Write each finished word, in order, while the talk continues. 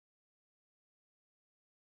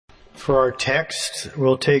For our text,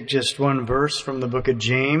 we'll take just one verse from the book of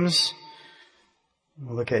James.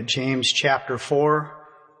 We'll look at James chapter 4,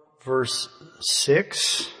 verse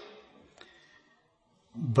 6.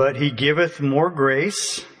 But he giveth more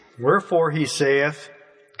grace, wherefore he saith,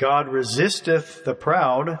 God resisteth the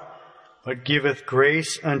proud, but giveth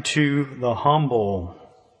grace unto the humble.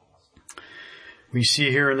 We see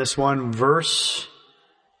here in this one verse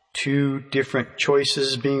two different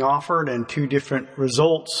choices being offered and two different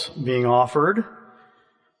results being offered.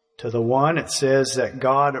 To the one, it says that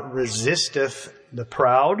God resisteth the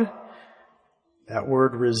proud. That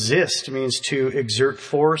word resist means to exert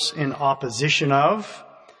force in opposition of,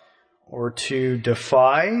 or to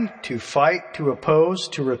defy, to fight, to oppose,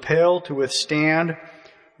 to repel, to withstand,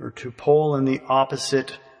 or to pull in the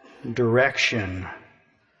opposite direction.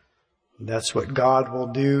 That's what God will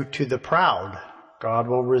do to the proud. God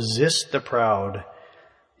will resist the proud.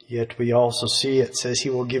 Yet we also see it says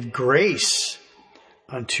he will give grace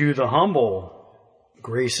unto the humble.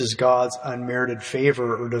 Grace is God's unmerited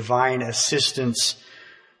favor or divine assistance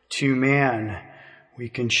to man. We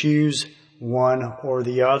can choose one or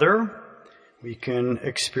the other. We can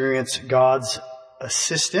experience God's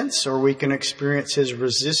assistance or we can experience his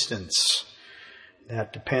resistance.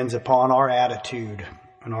 That depends upon our attitude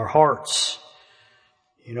and our hearts.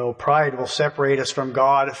 You know, pride will separate us from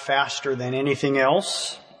God faster than anything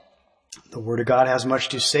else. The Word of God has much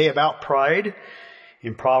to say about pride.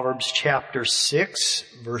 In Proverbs chapter 6,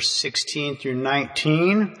 verse 16 through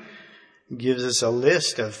 19, gives us a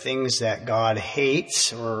list of things that God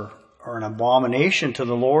hates or are an abomination to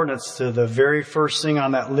the Lord. It's the very first thing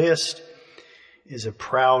on that list is a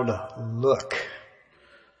proud look.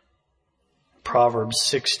 Proverbs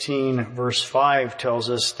 16 verse 5 tells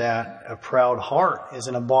us that a proud heart is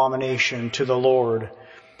an abomination to the Lord.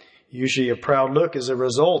 Usually a proud look is a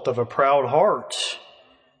result of a proud heart.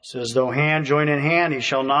 It says, though hand join in hand, he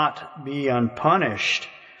shall not be unpunished.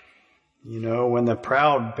 You know, when the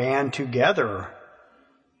proud band together,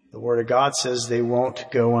 the Word of God says they won't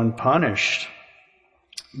go unpunished.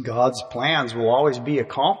 God's plans will always be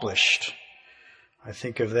accomplished. I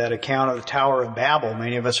think of that account of the Tower of Babel.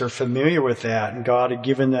 Many of us are familiar with that. And God had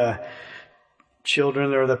given the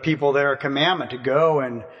children or the people there a commandment to go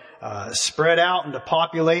and spread out and to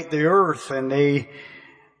populate the earth. And they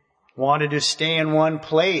wanted to stay in one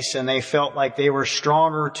place. And they felt like they were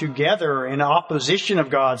stronger together in opposition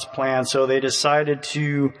of God's plan. So they decided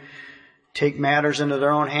to take matters into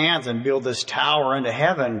their own hands and build this tower into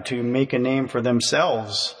heaven to make a name for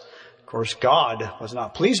themselves. Of course, God was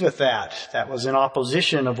not pleased with that. That was in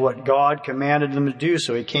opposition of what God commanded them to do.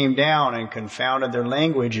 So he came down and confounded their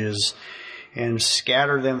languages and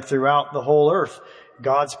scattered them throughout the whole earth.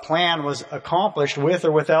 God's plan was accomplished with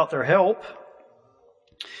or without their help.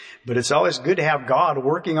 But it's always good to have God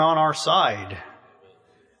working on our side.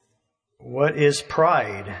 What is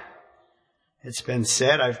pride? It's been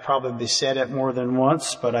said, I've probably said it more than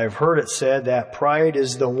once, but I've heard it said that pride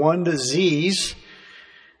is the one disease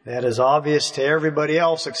that is obvious to everybody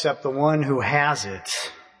else except the one who has it.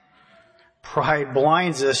 Pride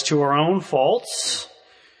blinds us to our own faults.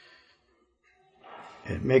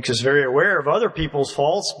 It makes us very aware of other people's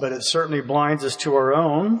faults, but it certainly blinds us to our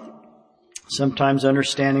own. Sometimes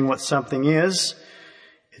understanding what something is,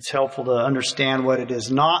 it's helpful to understand what it is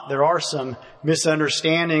not. There are some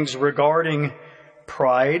misunderstandings regarding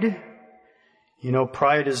pride. You know,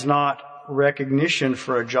 pride is not recognition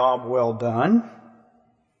for a job well done.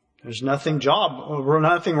 There's nothing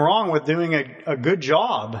wrong with doing a good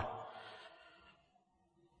job.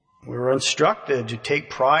 We're instructed to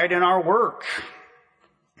take pride in our work.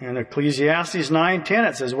 In Ecclesiastes 9:10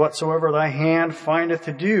 it says, whatsoever thy hand findeth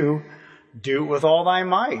to do, do it with all thy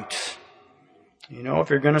might. You know,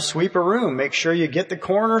 if you're going to sweep a room, make sure you get the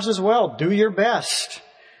corners as well. Do your best.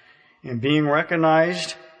 And being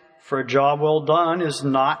recognized for a job well done is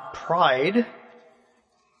not pride.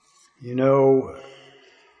 You know,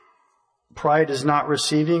 pride is not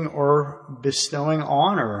receiving or bestowing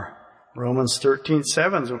honor. Romans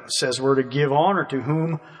 13:7 says we're to give honor to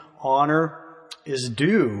whom honor is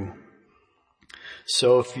due.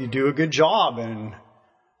 So if you do a good job and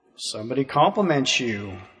somebody compliments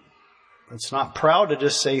you, it's not proud to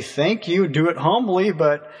just say thank you, do it humbly,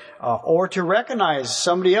 but or to recognize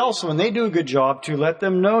somebody else when they do a good job, to let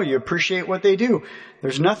them know you appreciate what they do.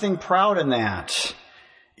 There's nothing proud in that.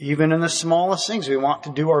 Even in the smallest things, we want to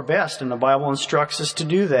do our best, and the Bible instructs us to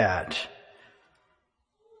do that.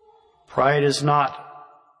 Pride is not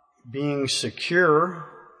being secure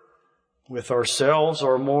with ourselves,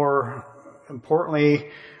 or more importantly,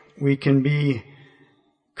 we can be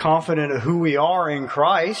confident of who we are in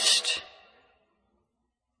Christ.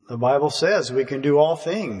 The Bible says we can do all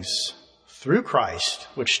things through Christ,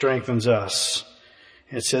 which strengthens us.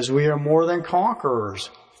 It says we are more than conquerors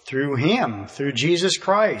through Him, through Jesus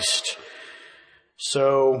Christ.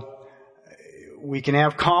 So we can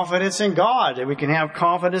have confidence in God, and we can have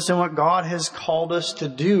confidence in what God has called us to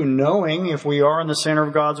do, knowing if we are in the center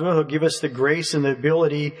of God's will, He'll give us the grace and the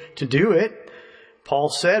ability to do it. Paul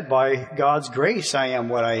said, by God's grace I am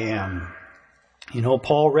what I am.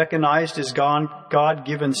 Paul recognized his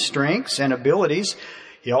God-given strengths and abilities.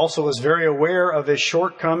 He also was very aware of his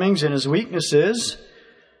shortcomings and his weaknesses.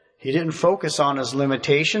 He didn't focus on his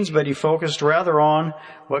limitations, but he focused rather on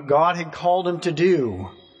what God had called him to do.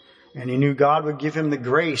 And he knew God would give him the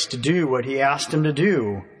grace to do what He asked him to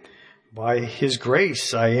do. By His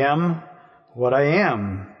grace, I am what I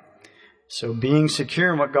am. So being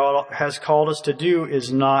secure in what God has called us to do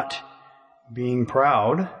is not being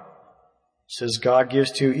proud. It says God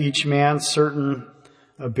gives to each man certain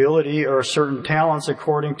ability or certain talents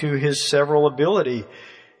according to his several ability.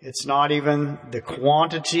 It's not even the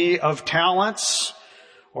quantity of talents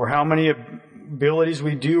or how many abilities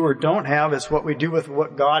we do or don't have. It's what we do with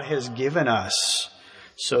what God has given us.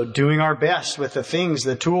 So doing our best with the things,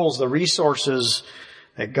 the tools, the resources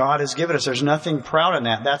that God has given us. There's nothing proud in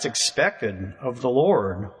that. That's expected of the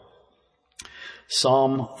Lord.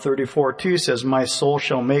 Psalm 34:2 says, my soul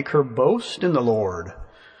shall make her boast in the Lord.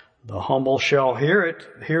 The humble shall hear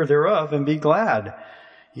thereof and be glad.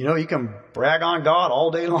 You can brag on God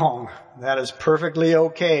all day long. That is perfectly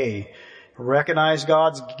okay. Recognize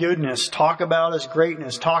God's goodness, talk about His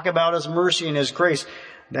greatness, talk about His mercy and His grace.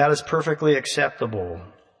 That is perfectly acceptable.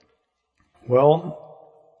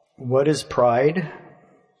 Well, what is pride?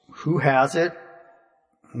 Who has it?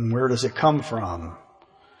 And where does it come from?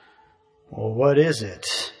 Well, what is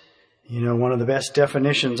it? One of the best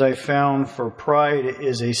definitions I found for pride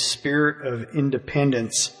is a spirit of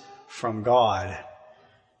independence from God.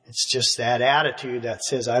 It's just that attitude that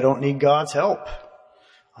says, I don't need God's help.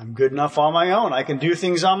 I'm good enough on my own. I can do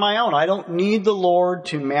things on my own. I don't need the Lord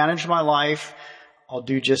to manage my life. I'll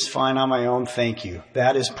do just fine on my own. Thank you.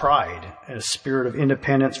 That is pride, a spirit of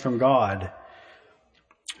independence from God.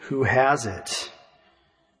 Who has it?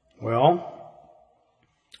 Well,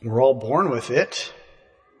 we're all born with it.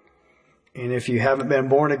 And if you haven't been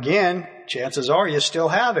born again, chances are you still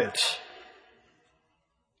have it.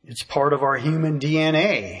 It's part of our human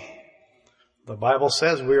DNA. The Bible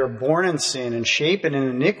says we are born in sin and shapen in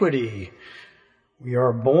iniquity. We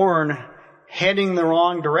are born heading the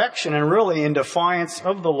wrong direction and really in defiance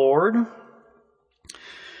of the Lord.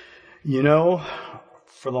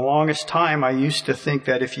 For the longest time, I used to think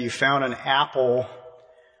that if you found an apple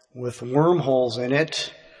with wormholes in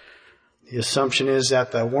it, the assumption is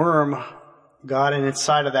that the worm got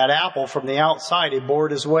inside of that apple from the outside. He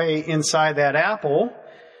bored his way inside that apple.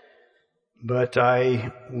 But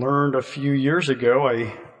I learned a few years ago,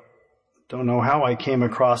 I don't know how I came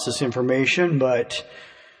across this information, but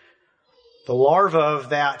the larva of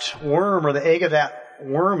that worm or the egg of that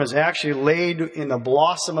worm is actually laid in the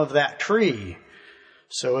blossom of that tree.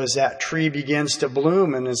 So as that tree begins to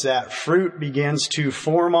bloom and as that fruit begins to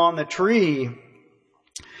form on the tree,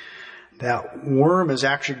 that worm is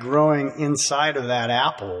actually growing inside of that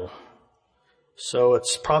apple. So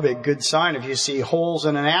it's probably a good sign if you see holes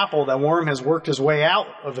in an apple, that worm has worked his way out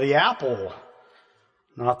of the apple,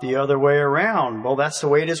 not the other way around. Well, that's the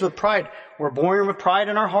way it is with pride. We're born with pride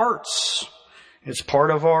in our hearts. It's part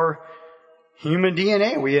of our human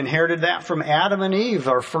DNA. We inherited that from Adam and Eve,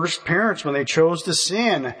 our first parents, when they chose to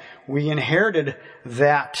sin. We inherited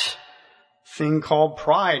that thing called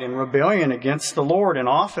pride and rebellion against the Lord. And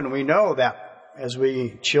often we know that as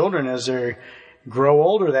they grow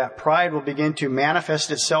older, that pride will begin to manifest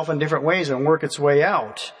itself in different ways and work its way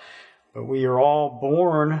out. But we are all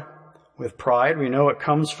born with pride. We know it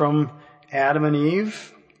comes from Adam and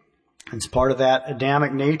Eve. It's part of that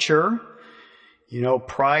Adamic nature.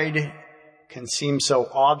 Pride can seem so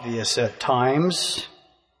obvious at times.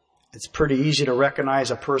 It's pretty easy to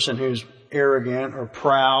recognize a person who's arrogant or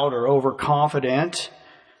proud or overconfident.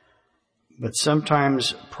 But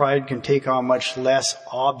sometimes pride can take on much less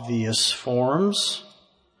obvious forms.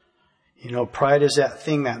 Pride is that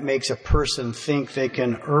thing that makes a person think they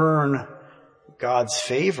can earn God's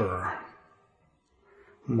favor.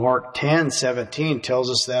 Mark 10:17 tells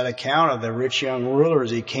us that account of the rich young ruler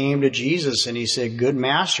as he came to Jesus and he said, "Good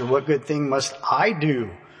master, what good thing must I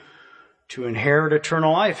do to inherit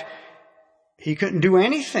eternal life?" He couldn't do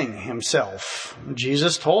anything himself.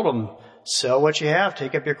 Jesus told him, "Sell what you have,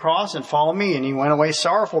 take up your cross and follow me." And he went away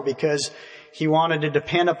sorrowful because he wanted to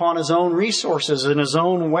depend upon his own resources and his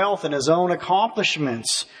own wealth and his own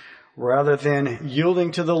accomplishments rather than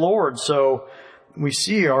yielding to the Lord. So we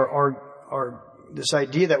see this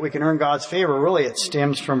idea that we can earn God's favor, really it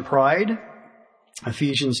stems from pride.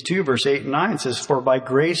 Ephesians 2 verse 8 and 9 says, "For by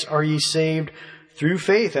grace are ye saved through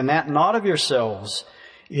faith, and that not of yourselves.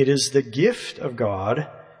 It is the gift of God,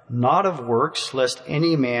 not of works, lest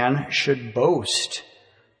any man should boast."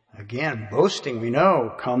 Again, boasting, we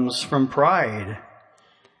know, comes from pride.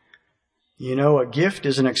 You know, a gift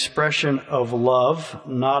is an expression of love,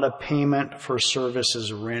 not a payment for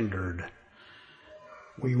services rendered.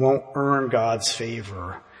 We won't earn God's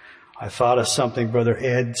favor. I thought of something Brother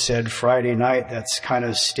Ed said Friday night that's kind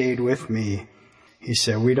of stayed with me. He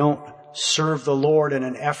said, we don't serve the Lord in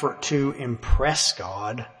an effort to impress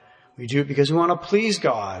God. We do it because we want to please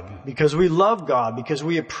God, because we love God, because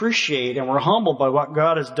we appreciate and we're humbled by what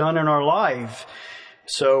God has done in our life.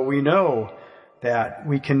 So we know that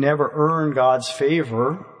we can never earn God's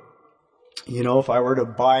favor. You know, if I were to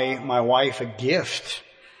buy my wife a gift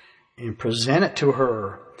and present it to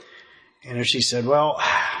her, and if she said, well,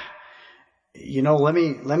 you know, let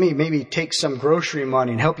me maybe take some grocery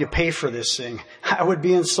money and help you pay for this thing, I would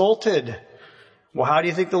be insulted. Well, how do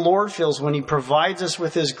you think the Lord feels when He provides us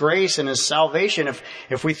with His grace and His salvation?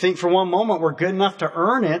 If we think for one moment we're good enough to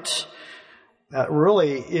earn it, that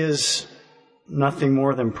really is nothing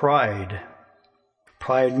more than pride.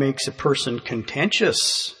 Pride makes a person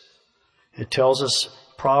contentious. It tells us,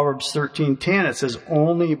 Proverbs 13:10, it says,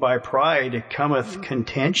 "Only by pride cometh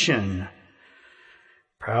contention."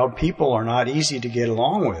 Proud people are not easy to get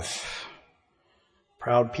along with.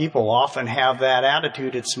 Proud people often have that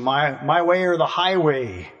attitude, it's my way or the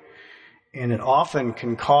highway. And it often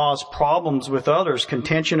can cause problems with others.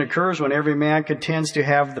 Contention occurs when every man contends to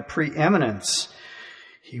have the preeminence.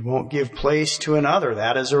 He won't give place to another.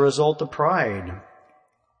 That is a result of pride.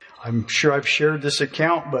 I'm sure I've shared this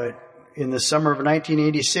account, but in the summer of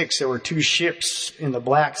 1986, there were two ships in the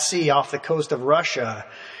Black Sea off the coast of Russia,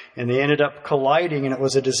 and they ended up colliding, and it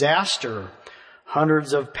was a disaster.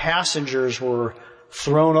 Hundreds of passengers were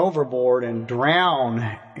thrown overboard and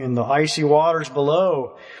drowned in the icy waters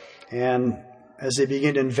below. And as they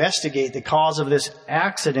began to investigate the cause of this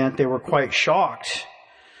accident, they were quite shocked.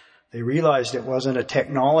 They realized it wasn't a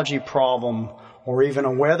technology problem or even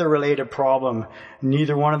a weather-related problem.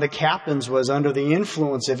 Neither one of the captains was under the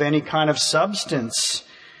influence of any kind of substance.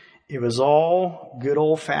 It was all good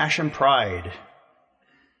old-fashioned pride.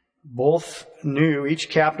 Both knew, each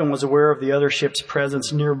captain was aware of the other ship's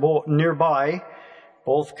presence nearby.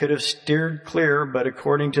 Both could have steered clear, but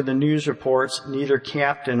according to the news reports, neither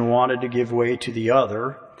captain wanted to give way to the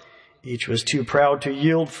other. Each was too proud to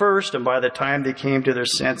yield first, and by the time they came to their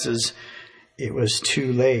senses, it was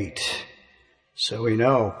too late. So we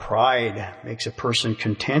know pride makes a person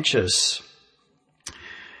contentious.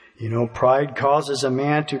 You know, pride causes a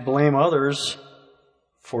man to blame others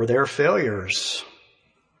for their failures.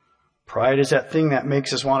 Pride is that thing that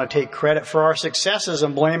makes us want to take credit for our successes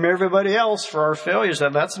and blame everybody else for our failures.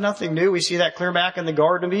 That's nothing new. We see that clear back in the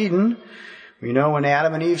Garden of Eden. We know when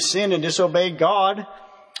Adam and Eve sinned and disobeyed God,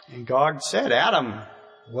 and God said, "Adam,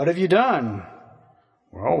 what have you done?"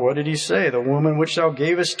 Well, what did He say? "The woman which thou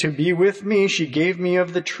gavest to be with me, she gave me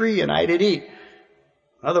of the tree, and I did eat."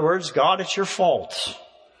 In other words, God, it's your fault.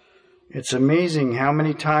 It's amazing how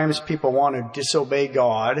many times people want to disobey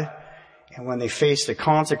God, and when they face the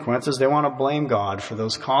consequences, they want to blame God for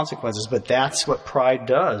those consequences. But that's what pride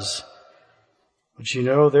does. But you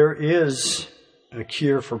know, there is a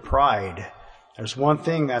cure for pride. There's one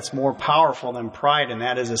thing that's more powerful than pride, and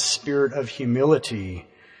that is a spirit of humility.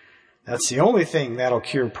 That's the only thing that'll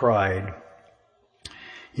cure pride.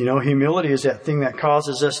 You know, humility is that thing that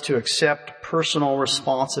causes us to accept personal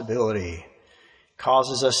responsibility.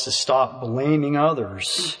 Causes us to stop blaming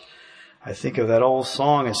others. I think of that old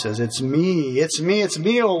song. It says, it's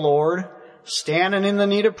me, O Lord, standing in the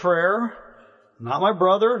need of prayer. Not my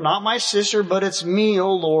brother, not my sister, but it's me,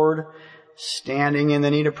 O Lord, standing in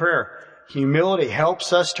the need of prayer. Humility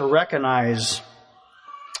helps us to recognize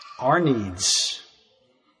our needs.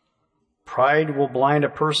 Pride will blind a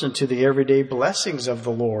person to the everyday blessings of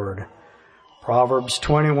the Lord. Proverbs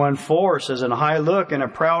 21:4 says, "An high look and a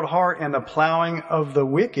proud heart and the plowing of the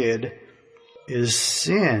wicked is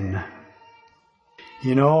sin."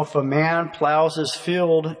 You know, if a man plows his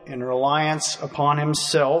field in reliance upon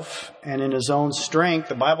himself and in his own strength,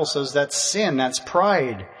 the Bible says that's sin, that's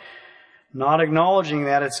pride. Not acknowledging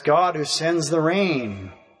that it's God who sends the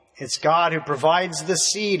rain. It's God who provides the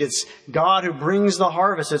seed. It's God who brings the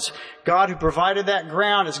harvest. It's God who provided that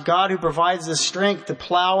ground. It's God who provides the strength to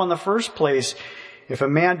plow in the first place. If a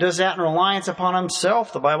man does that in reliance upon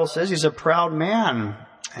himself, the Bible says he's a proud man,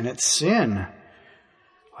 and it's sin.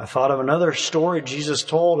 I thought of another story Jesus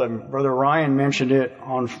told, and Brother Ryan mentioned it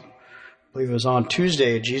on, I believe it was on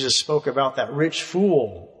Tuesday. Jesus spoke about that rich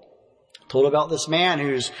fool. Told about this man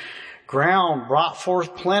whose ground brought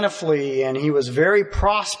forth plentifully, and he was very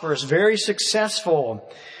prosperous, very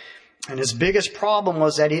successful. And his biggest problem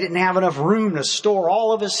was that he didn't have enough room to store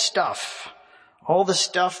all of his stuff, all the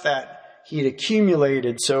stuff that he'd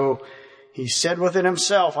accumulated. So he said within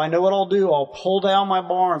himself, I know what I'll do. I'll pull down my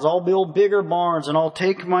barns. I'll build bigger barns, and I'll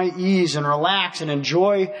take my ease and relax and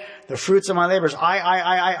enjoy the fruits of my labors.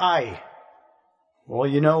 I. Well,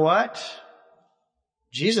 you know what?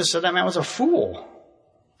 Jesus said that man was a fool.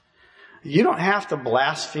 You don't have to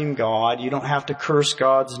blaspheme God. You don't have to curse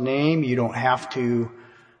God's name. You don't have to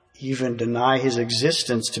even deny his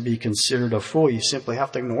existence to be considered a fool. You simply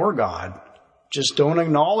have to ignore God. Just don't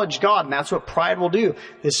acknowledge God, and that's what pride will do.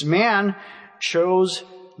 This man chose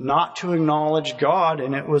not to acknowledge God,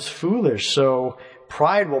 and it was foolish. So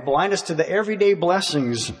pride will blind us to the everyday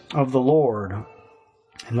blessings of the Lord.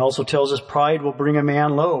 And it also tells us pride will bring a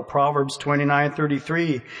man low. Proverbs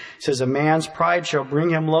 29:33 says, a man's pride shall bring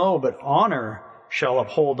him low, but honor shall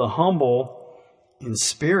uphold the humble in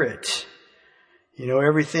spirit. You know,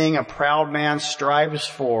 everything a proud man strives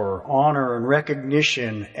for, honor and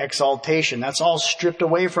recognition, exaltation, that's all stripped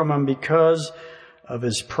away from him because of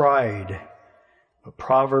his pride. But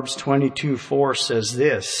Proverbs 22:4 says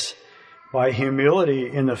this, by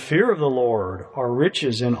humility in the fear of the Lord are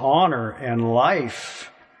riches and honor and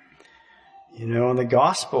life. You know, in the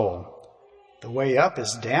gospel, the way up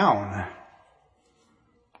is down.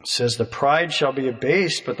 It says the pride shall be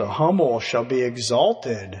abased, but the humble shall be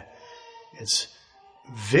exalted. It's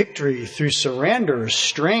victory through surrender,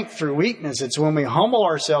 strength through weakness. It's when we humble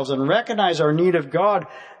ourselves and recognize our need of God,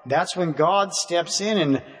 that's when God steps in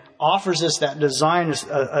and offers us that divine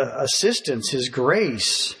assistance, his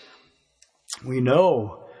grace. We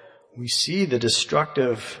know, we see the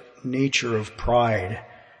destructive nature of pride.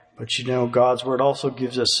 But you know, God's Word also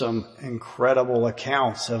gives us some incredible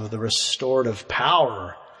accounts of the restorative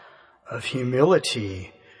power of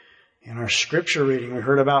humility. In our scripture reading, we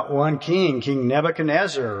heard about one king, King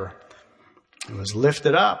Nebuchadnezzar, who was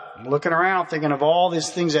lifted up, looking around, thinking of all these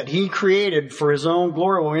things that he created for his own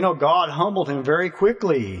glory. Well, we know God humbled him very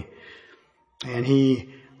quickly. And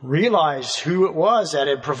he realized who it was that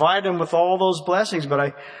had provided him with all those blessings.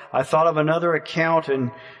 But I thought of another account,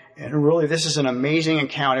 and really this is an amazing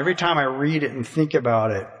account. Every time I read it and think about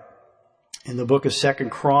it, in the book of 2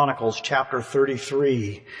 Chronicles, chapter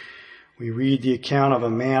 33, we read the account of a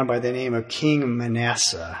man by the name of King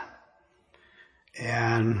Manasseh.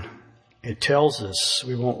 And it tells us,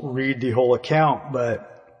 we won't read the whole account, but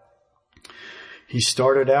he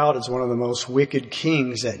started out as one of the most wicked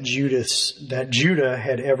kings that Judah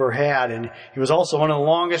had ever had. And he was also one of the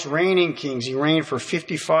longest reigning kings. He reigned for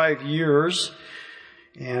 55 years.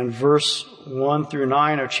 And verse 1 through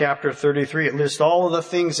 9 of chapter 33, it lists all of the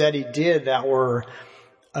things that he did that were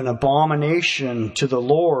an abomination to the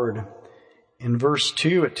Lord. In verse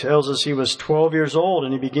 2, it tells us he was 12 years old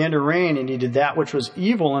and he began to reign, and he did that which was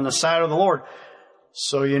evil in the sight of the Lord.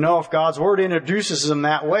 So, you know, if God's Word introduces him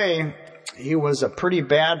that way, he was a pretty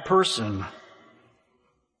bad person.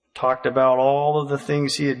 Talked about all of the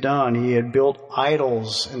things he had done. He had built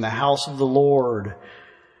idols in the house of the Lord.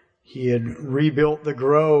 He had rebuilt the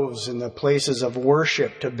groves and the places of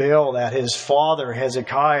worship to Baal that his father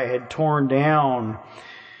Hezekiah had torn down.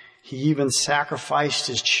 He even sacrificed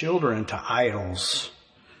his children to idols.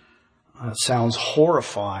 That sounds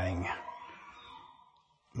horrifying.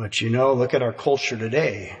 But you know, look at our culture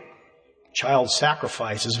today. Child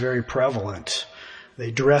sacrifice is very prevalent.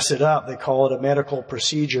 They dress it up. They call it a medical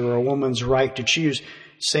procedure or a woman's right to choose.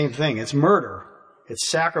 Same thing. It's murder. It's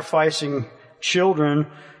sacrificing children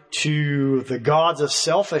to the gods of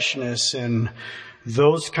selfishness and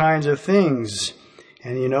those kinds of things.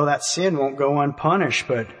 And you know, that sin won't go unpunished,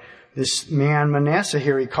 but this man Manasseh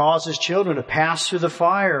here, he caused his children to pass through the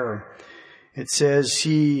fire. It says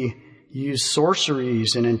he used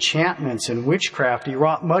sorceries and enchantments and witchcraft. He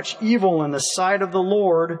wrought much evil in the sight of the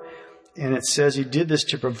Lord. And it says he did this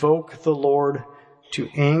to provoke the Lord to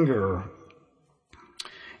anger.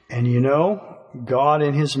 And you know, God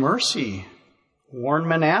in his mercy warned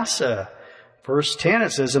Manasseh. Verse 10,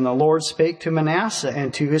 it says, and the Lord spake to Manasseh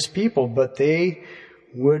and to his people, but they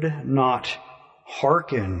would not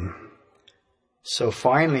hearken. So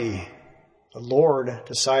finally, the Lord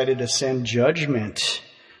decided to send judgment.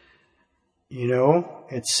 You know,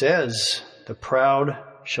 it says, the proud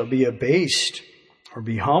shall be abased or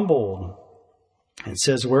be humbled. It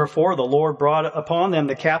says, wherefore the Lord brought upon them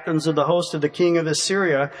the captains of the host of the king of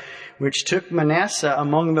Assyria, which took Manasseh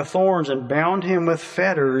among the thorns and bound him with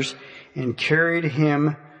fetters and carried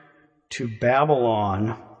him to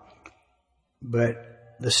Babylon.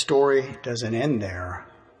 But the story doesn't end there.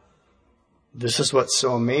 This is what's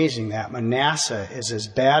so amazing, that Manasseh is as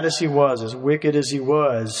bad as he was, as wicked as he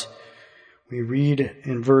was. We read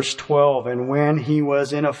in verse 12, and when he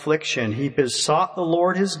was in affliction, he besought the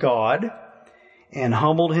Lord his God, and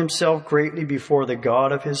humbled himself greatly before the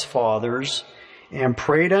God of his fathers, and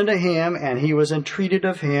prayed unto him, and he was entreated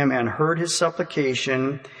of him, and heard his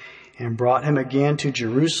supplication, and brought him again to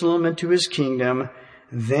Jerusalem and to his kingdom.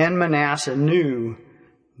 Then Manasseh knew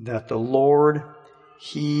that the Lord,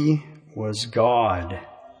 he was God.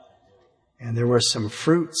 And there were some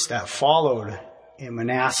fruits that followed in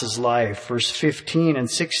Manasseh's life. Verse 15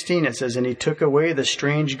 and 16, it says, and he took away the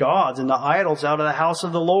strange gods and the idols out of the house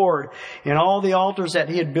of the Lord, and all the altars that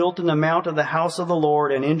he had built in the mount of the house of the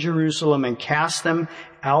Lord and in Jerusalem, and cast them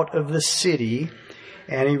out of the city.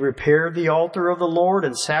 And he repaired the altar of the Lord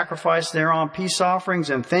and sacrificed thereon peace offerings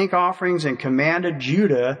and thank offerings, and commanded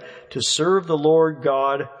Judah to serve the Lord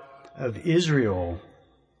God of Israel.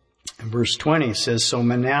 And verse 20 says, so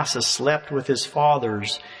Manasseh slept with his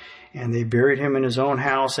fathers, and they buried him in his own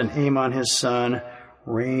house, and Amon his son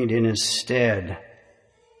reigned in his stead.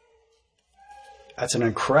 That's an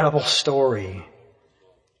incredible story.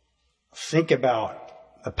 Think about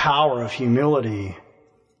the power of humility.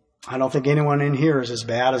 I don't think anyone in here is as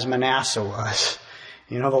bad as Manasseh was.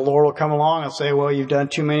 You know, the Lord will come along and say, well, you've done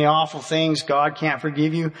too many awful things. God can't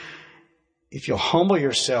forgive you. If you'll humble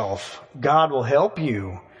yourself, God will help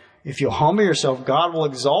you. If you'll humble yourself, God will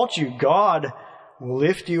exalt you. God will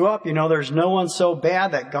lift you up. You know, there's no one so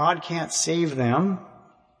bad that God can't save them,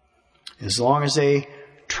 as long as they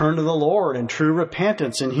turn to the Lord in true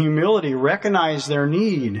repentance and humility, recognize their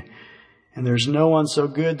need. And there's no one so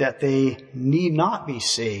good that they need not be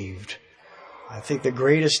saved. I think the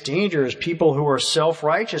greatest danger is people who are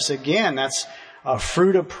self-righteous. Again, that's a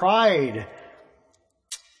fruit of pride.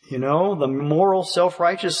 You know, the moral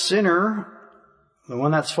self-righteous sinner, the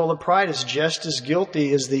one that's full of pride, is just as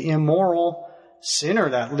guilty as the immoral sinner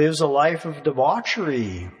that lives a life of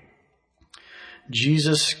debauchery.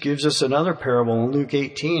 Jesus gives us another parable in Luke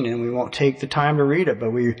 18, and we won't take the time to read it,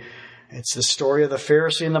 but it's the story of the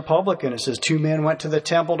Pharisee and the publican. It says 2 men went to the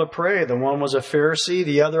temple to pray. The one was a Pharisee,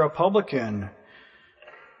 the other a publican.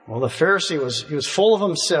 Well, the Pharisee was full of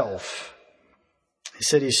himself. He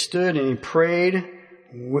said he stood and he prayed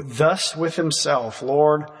thus with himself,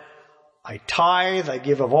 Lord, I tithe, I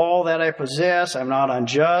give of all that I possess. I'm not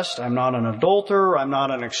unjust. I'm not an adulterer. I'm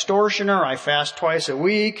not an extortioner. I fast twice a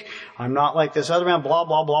week. I'm not like this other man, blah,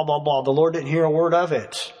 blah, blah, blah, blah. The Lord didn't hear a word of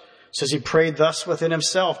it. It says he prayed thus within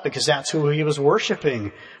himself, because that's who he was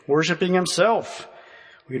worshiping himself.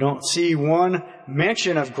 We don't see one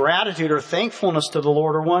mention of gratitude or thankfulness to the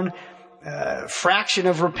Lord, or one fraction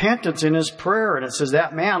of repentance in his prayer. And it says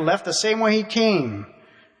that man left the same way he came,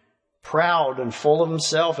 proud and full of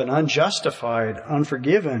himself and unjustified,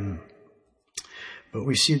 unforgiven. But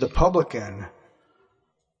we see the publican.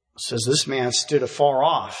 It says this man stood afar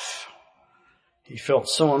off. He felt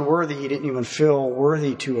so unworthy, he didn't even feel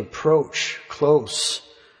worthy to approach close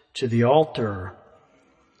to the altar.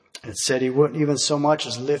 It said he wouldn't even so much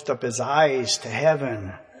as lift up his eyes to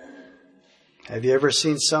heaven. Have you ever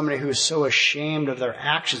seen somebody who's so ashamed of their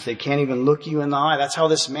actions they can't even look you in the eye? That's how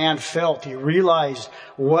this man felt. He realized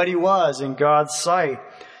what he was in God's sight.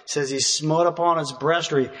 It says he smote upon his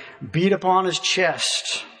breast, or he beat upon his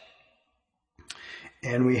chest.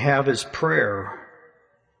 And we have his prayer.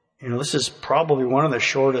 You know, this is probably one of the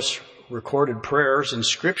shortest recorded prayers in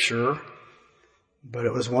Scripture, but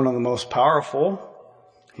it was one of the most powerful.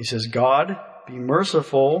 He says, God, be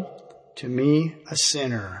merciful to me, a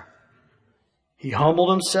sinner. He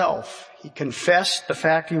humbled himself. He confessed the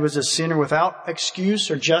fact he was a sinner without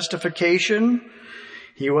excuse or justification.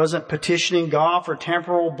 He wasn't petitioning God for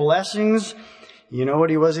temporal blessings. You know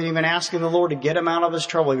what? He wasn't even asking the Lord to get him out of his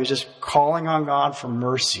trouble. He was just calling on God for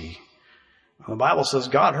mercy. The Bible says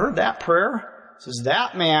God heard that prayer. It says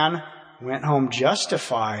that man went home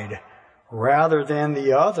justified rather than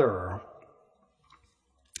the other.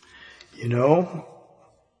 You know,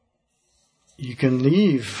 you can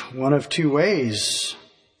leave one of two ways.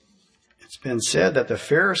 It's been said that the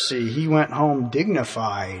Pharisee, he went home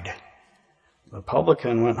dignified. The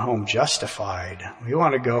publican went home justified. We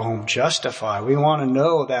want to go home justified. We want to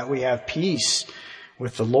know that we have peace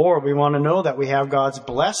with the Lord. We want to know that we have God's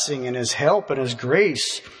blessing and His help and His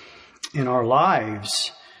grace in our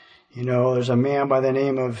lives. You know, there's a man by the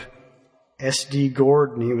name of S.D.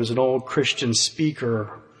 Gordon. He was an old Christian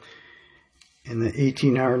speaker. In the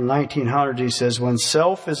 1900s, he says, when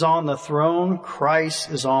self is on the throne, Christ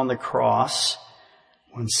is on the cross.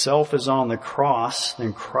 When self is on the cross,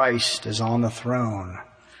 then Christ is on the throne.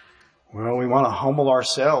 Well, we want to humble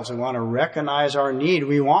ourselves. We want to recognize our need.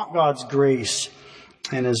 We want God's grace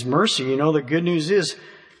and His mercy. You know, the good news is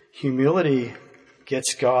humility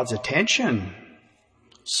gets God's attention.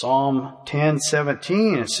 Psalm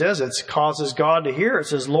 10:17, it says, it causes God to hear. It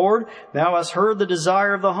says, Lord, thou hast heard the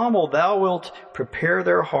desire of the humble. Thou wilt prepare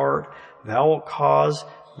their heart. Thou wilt cause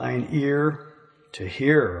thine ear to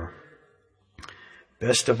hear.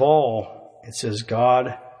 Best of all, it says,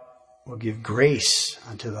 God will give grace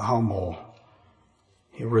unto the humble.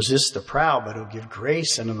 He'll resist the proud, but He'll give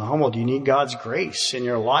grace unto the humble. Do you need God's grace in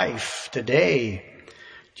your life today?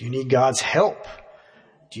 Do you need God's help?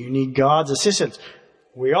 Do you need God's assistance?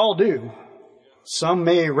 We all do. Some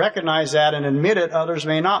may recognize that and admit it, others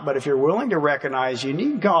may not. But if you're willing to recognize you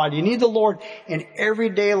need God, you need the Lord in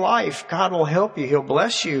everyday life, God will help you. He'll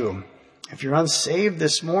bless you. If you're unsaved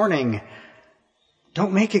this morning,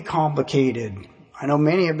 don't make it complicated. I know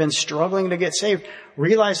many have been struggling to get saved.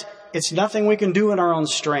 Realize it's nothing we can do in our own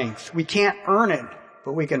strength. We can't earn it,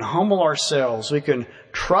 but we can humble ourselves. We can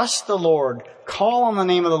trust the Lord, call on the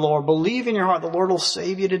name of the Lord, believe in your heart the Lord will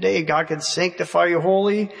save you today. God can sanctify you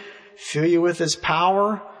wholly, fill you with His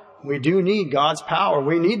power. We do need God's power.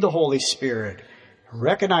 We need the Holy Spirit.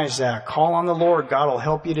 Recognize that. Call on the Lord. God will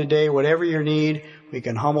help you today. Whatever your need, we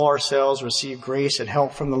can humble ourselves, receive grace and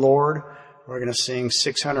help from the Lord. We're going to sing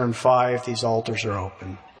 605. These altars are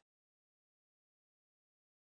open.